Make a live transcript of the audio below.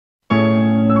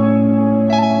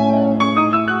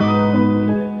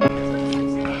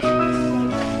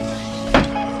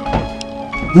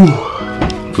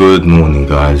Good morning,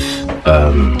 guys.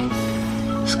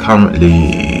 It's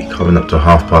currently coming up to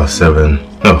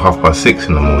 6:30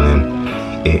 in the morning.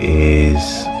 It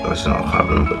is, I can't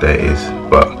remember what day it is,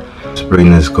 but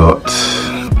Sabrina's got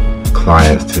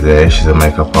clients today. She's a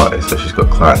makeup artist, so she's got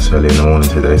clients early in the morning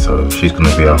today, so she's going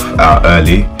to be out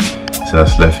early. So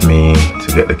that's left me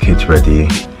to get the kids ready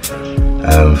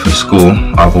for school.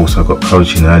 I've also got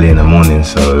coaching early in the morning,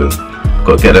 so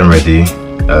got to get them ready.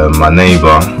 My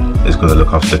neighbour is going to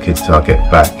look after the kids till I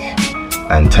get back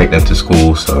and take them to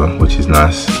school, so which is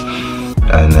nice.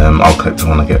 And I'll collect them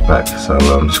when I get back. So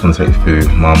I'm just going to take you through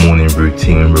my morning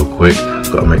routine real quick.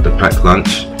 Got to make the packed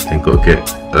lunch. Then got to get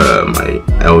my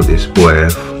eldest boy,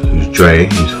 who's Dre,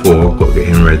 who's 4. Got to get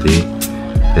him ready.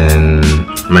 Then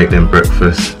make them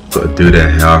breakfast. Got to do their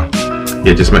hair.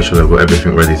 Yeah, just make sure they've got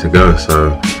everything ready to go.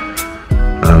 So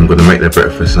I'm going to make their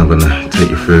breakfast and I'm going to take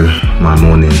you through my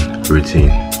morning routine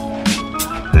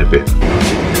in a bit.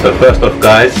 So first off,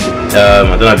 guys, I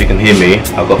don't know if you can hear me.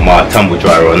 I've got my tumble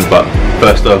dryer on, but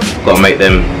first off, got to make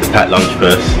them the packed lunch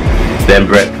first, then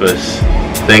breakfast,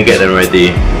 then get them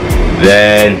ready,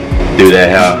 then do their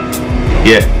hair.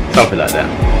 Yeah, something like that.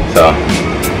 So.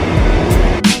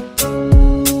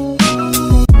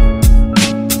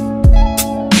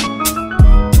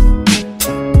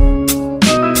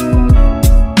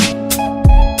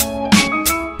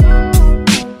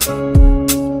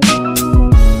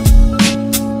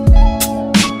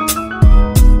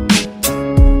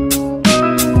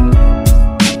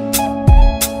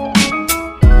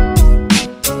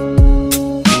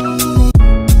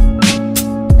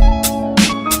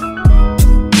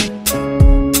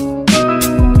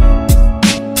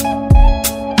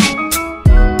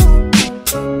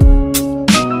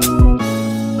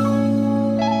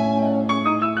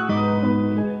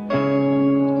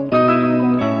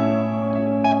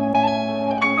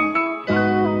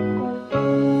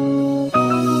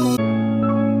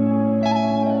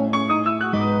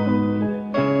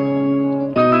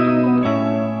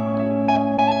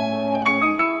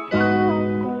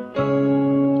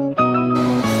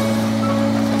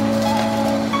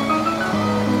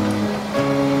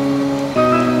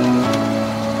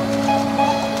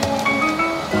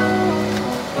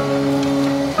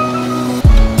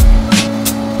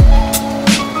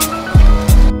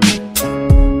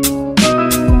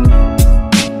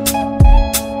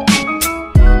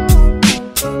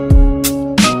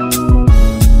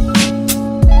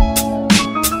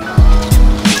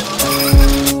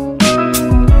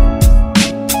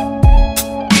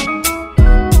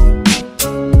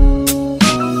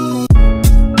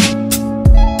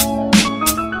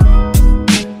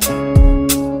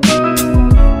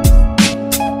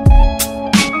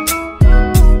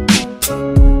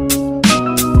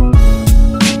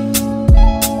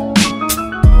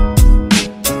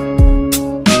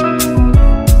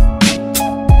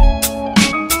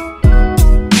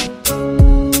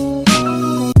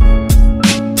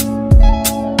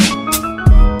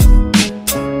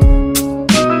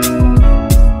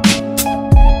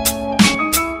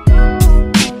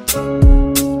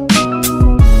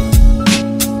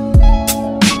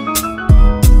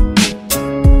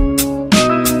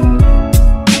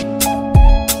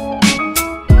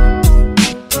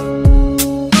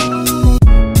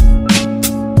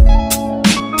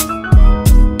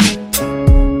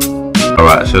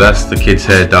 Alright, so that's the kids'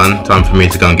 hair done. Time for me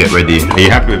to go and get ready. Are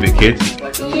you happy with it, kids?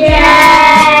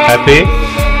 Yeah! Happy?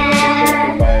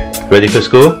 Yeah. Ready for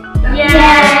school?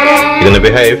 Yeah! You gonna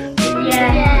behave?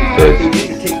 Yeah! Good.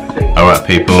 Alright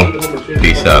people,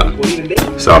 peace out.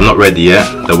 So I'm not ready yet.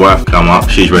 The wife come up,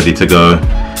 she's ready to go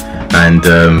and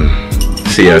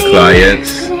see her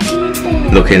clients.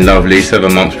 Looking lovely,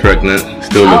 7 months pregnant.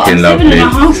 Still looking lovely.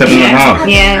 7.5?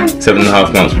 Yeah.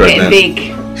 7.5 months pregnant. Getting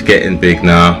big. She's getting big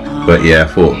now. But yeah, I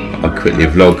thought I'd quickly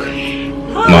vlog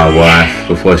my wife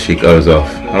before she goes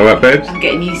off. Alright, babes? I'm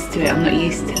getting used to it. I'm not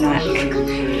used to like the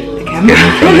camera. Getting in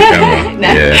front of the camera.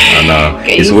 No. Yeah, I know.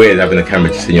 It's weird having the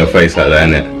camera just in your face like that,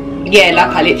 isn't it? Yeah,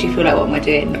 like I literally feel like, what am I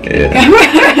doing? Yeah.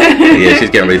 Yeah, she's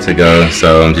getting ready to go,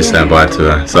 so I'm just saying bye to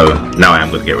her. So now I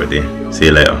am going to get ready. See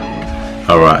you later.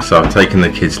 Alright, so I've taken the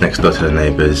kids next door to the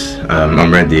neighbours.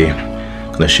 I'm ready.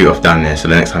 I'm going to shoot off down there, so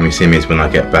the next time you see me is when I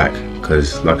get back.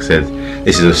 Because like I said,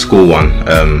 this is a school one.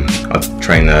 I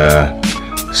train a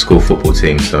school football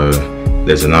team, so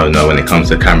there's a no-no when it comes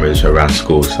to cameras around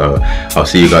school. So I'll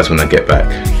see you guys when I get back.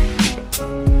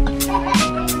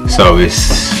 So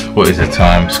it's, what is the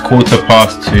time? It's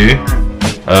 2:15.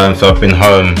 So I've been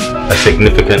home a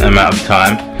significant amount of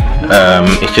time.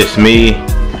 It's just me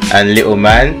and little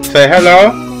man. Say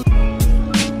hello.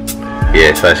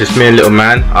 Yeah, so it's just me and little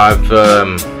man. I've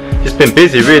just been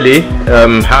busy really.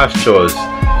 House chores,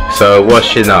 so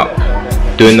washing up,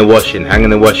 doing the washing, hanging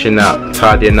the washing up,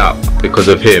 tidying up because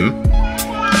of him.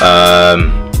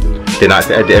 Then I had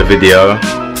to edit a video,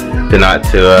 then I had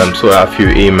to sort out a few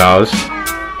emails,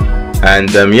 and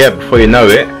yeah, before you know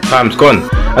it, time's gone.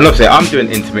 And obviously I'm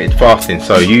doing intermittent fasting,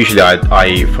 so usually I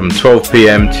eat from 12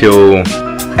 p.m. till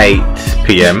 8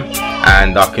 p.m.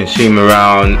 and I consume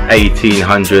around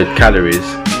 1800 calories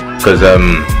because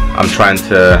I'm trying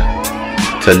to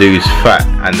lose fat,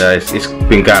 and it's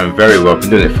been going very well. I've been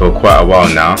doing it for quite a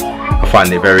while now. I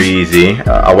find it very easy.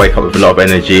 I wake up with a lot of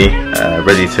energy,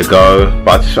 ready to go,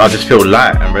 but I just feel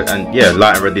light and yeah,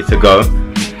 light and ready to go.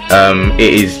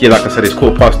 It is, yeah, like I said, it's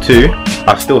 2:15.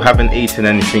 I still haven't eaten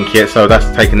anything yet, so that's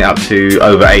taken it up to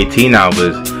over 18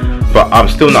 hours. But I'm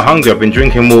still not hungry. I've been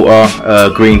drinking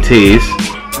water, green teas.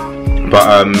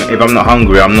 But if I'm not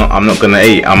hungry, I'm not gonna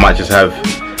eat. I might just have,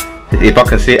 if I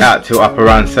can sit out till up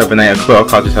around 7-8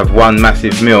 o'clock, I'll just have one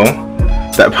massive meal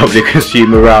that probably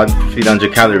consume around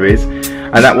 1500 calories,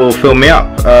 and that will fill me up.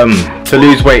 To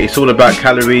lose weight, it's all about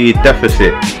calorie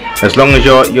deficit. As long as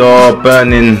you're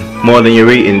burning more than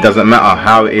you're eating, doesn't matter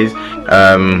how it is.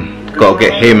 Got to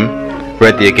get him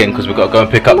ready again because we've got to go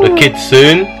and pick up the kids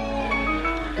soon,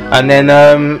 and then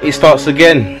it starts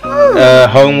again.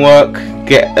 Homework,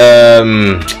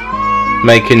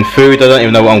 making food. I don't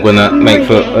even know what I'm gonna make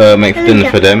for dinner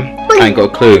for them. I ain't got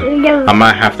a clue. I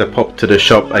might have to pop to the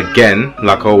shop again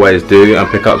like I always do and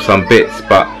pick up some bits,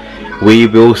 but we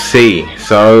will see.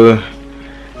 So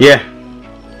yeah,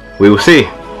 we will see.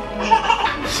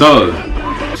 So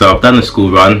I've done the school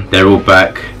run. They're all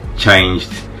back, changed.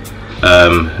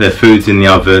 Their food's in the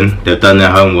oven. They've done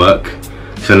their homework.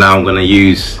 So now I'm gonna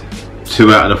use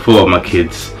 2 out of the 4 of my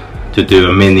kids to do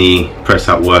a mini press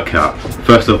up workout.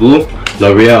 First of all,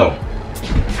 L'Oreal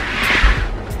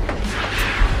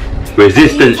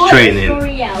resistance training.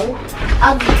 L'Oreal.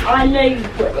 I know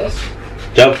you've got this.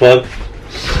 Jump frog,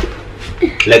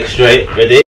 leg straight,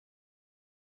 ready?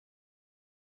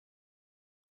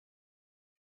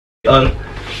 On.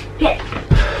 Yeah.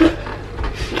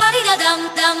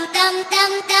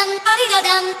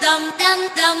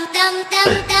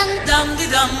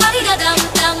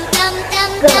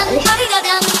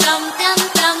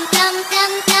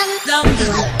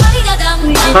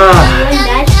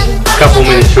 Couple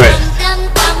minutes rest.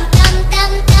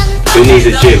 Who needs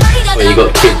a gym when you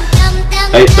got kids?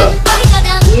 Hey son.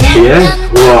 Yeah?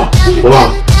 Whoa, whoa,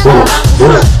 whoa,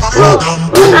 whoa,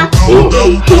 whoa,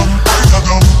 whoa.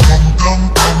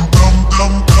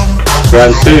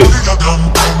 Round 2.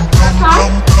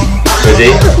 Ready?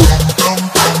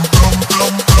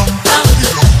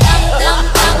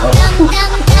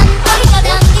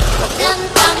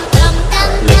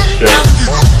 Leg straight.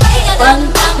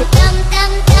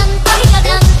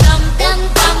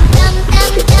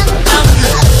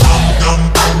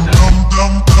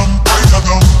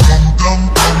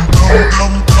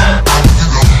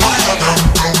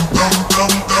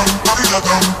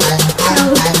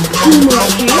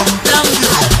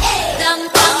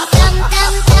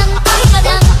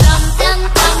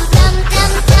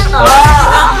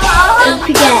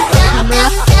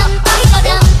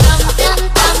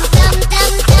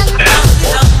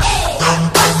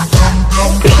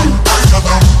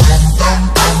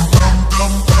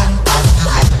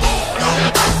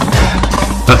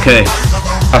 Okay,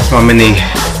 that's my mini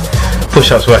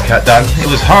push-ups workout done. It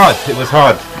was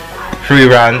hard, 3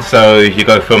 rounds, so you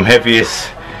go from heaviest,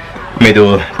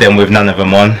 middle, then with none of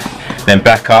them on, then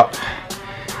back up,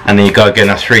 and then you go again.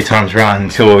 That's 3 times round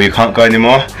until you can't go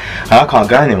anymore. I can't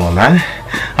go anymore, man.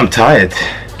 I'm tired.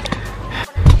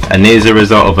 And here's the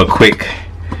result of a quick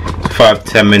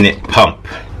 5-10 minute pump.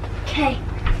 Okay,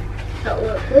 that will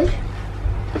look good.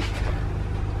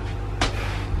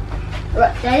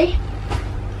 Right, Daddy.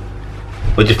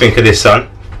 What do you think of this, son?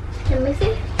 Let me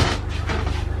see.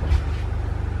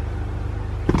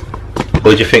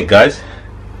 What do you think, guys?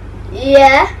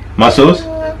 Yeah. Muscles?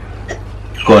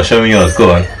 Go on, show me yours.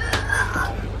 Go on.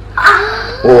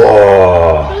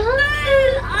 Whoa.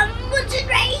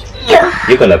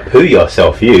 You're gonna poo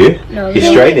yourself, you. No,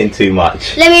 you're straining too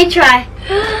much. Let me try.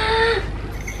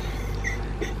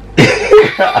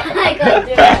 I can't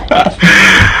do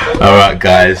it. Alright,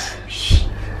 guys.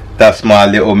 That's my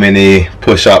little mini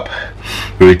push-up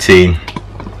routine.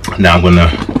 Now I'm gonna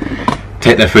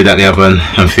take their food out the oven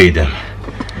and feed them.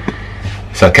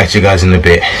 So I'll catch you guys in a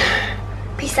bit.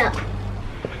 Peace out.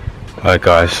 Alright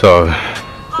guys, so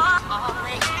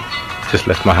just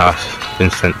left my house, been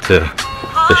sent to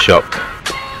the shop.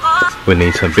 We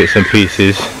need some bits and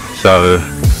pieces, so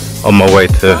on my way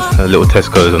to a little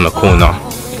Tesco's on the corner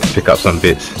to pick up some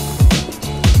bits.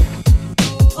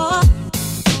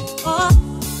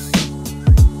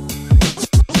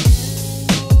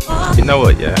 know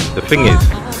what, yeah? The thing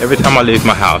is, every time I leave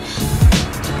my house,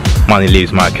 money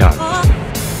leaves my account.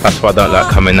 That's why I don't like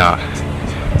coming out.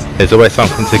 There's always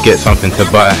something to get, something to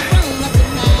buy.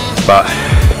 But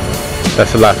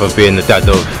that's the life of being the dad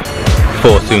of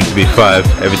 4, soon to be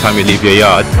 5. Every time you leave your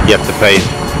yard, you have to pay,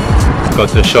 go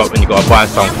to the shop and you gotta buy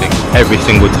something every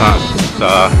single time.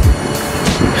 So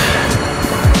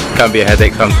it can be a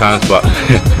headache sometimes, but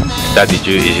daddy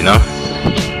duties, you know.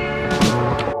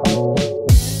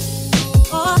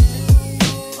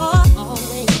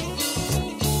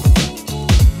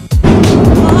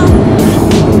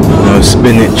 No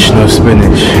spinach, no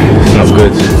spinach. It's not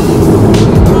good.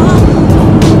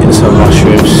 Get some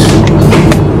mushrooms.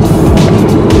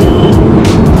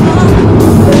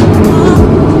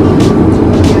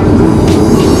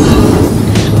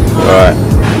 Right.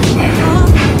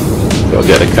 Gotta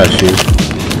get the cashews.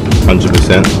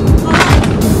 100%.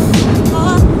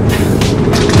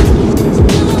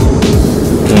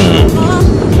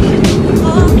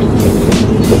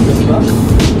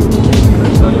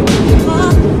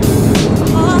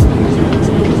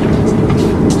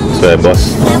 Sorry, boss.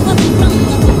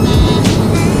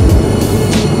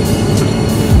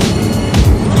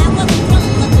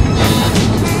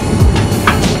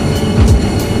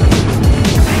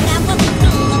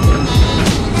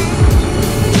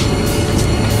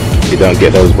 You don't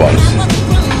get those ones.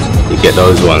 You get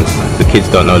those ones. The kids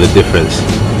don't know the difference.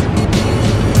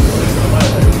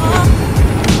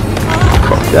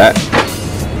 Copy that.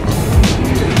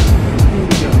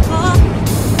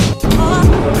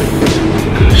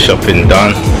 Shopping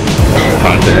done.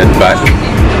 Time to head back.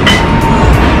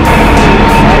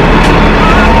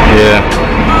 Yeah.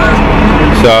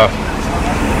 So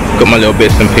got my little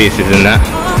bits and pieces in that.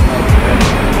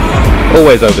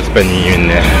 Always overspending you in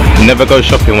there. Never go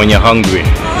shopping when you're hungry.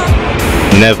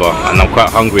 Never. And I'm quite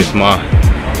hungry. It's my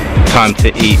time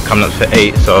to eat, coming up to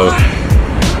 8, so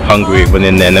hungry. Went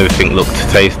in there and everything looked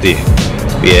tasty.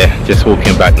 But yeah, just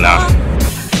walking back now.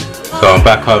 So I'm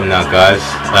back home now, guys.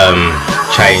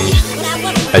 Changed,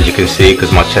 as you can see,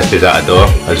 because my chest is out the door,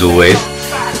 as always.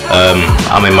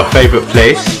 I'm in my favourite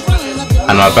place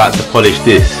and I'm about to polish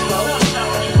this.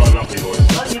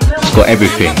 It's got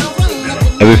everything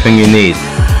you need.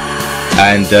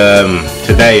 And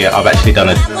today I've actually done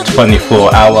a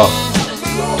 24-hour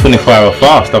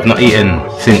fast. I've not eaten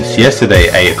since yesterday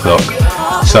 8 o'clock,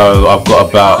 so I've got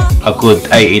about a good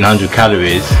 1800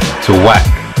 calories to whack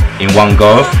in one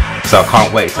go. So I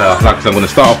can't wait. So like I said, I'm going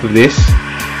to start off with this,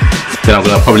 then I'm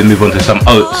going to probably move on to some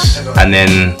oats, and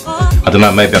then I don't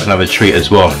know, maybe I can have a treat as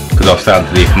well, because I've started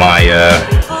to leave my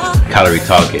calorie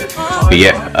target. But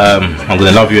yeah, I'm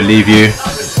going to love you and leave you.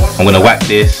 I'm going to whack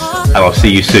this, and I'll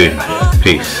see you soon.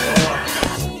 Peace.